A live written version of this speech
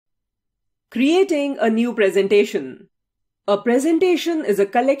Creating a new presentation. A presentation is a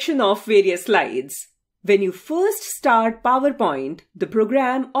collection of various slides. When you first start PowerPoint, the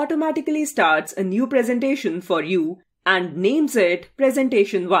program automatically starts a new presentation for you and names it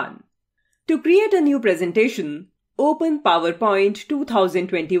Presentation 1. To create a new presentation, open PowerPoint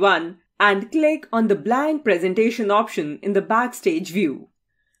 2021 and click on the blank presentation option in the Backstage view.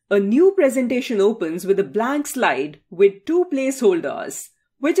 A new presentation opens with a blank slide with two placeholders,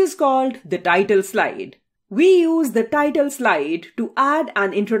 which is called the title slide. We use the title slide to add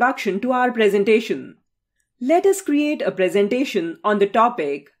an introduction to our presentation. Let us create a presentation on the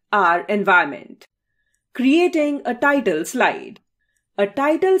topic, our environment. Creating a title slide. A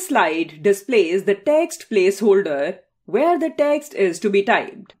title slide displays the text placeholder where the text is to be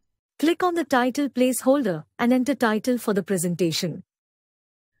typed. Click on the title placeholder and enter title for the presentation.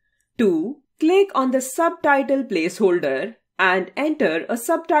 2. Click on the subtitle placeholder and enter a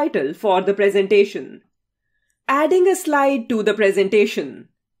subtitle for the presentation. Adding a slide to the presentation.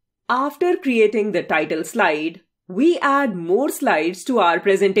 After creating the title slide, we add more slides to our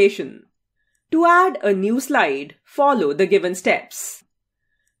presentation. To add a new slide, follow the given steps.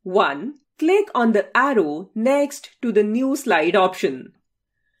 1. Click on the arrow next to the new slide option.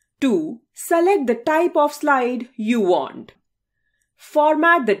 2. Select the type of slide you want.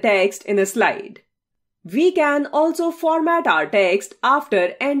 Format the text in a slide. We can also format our text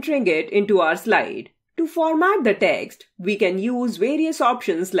after entering it into our slide. To format the text, we can use various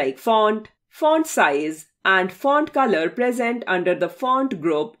options like font, font size, and font color present under the font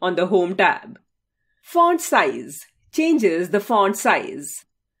group on the Home tab. Font size changes the font size.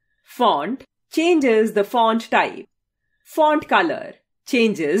 Font changes the font type. Font color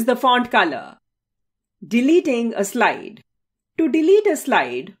changes the font color. Deleting a slide. To delete a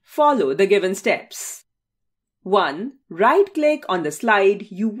slide, follow the given steps. 1. Right-click on the slide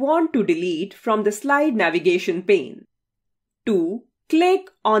you want to delete from the slide navigation pane. 2. Click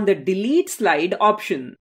on the Delete Slide option.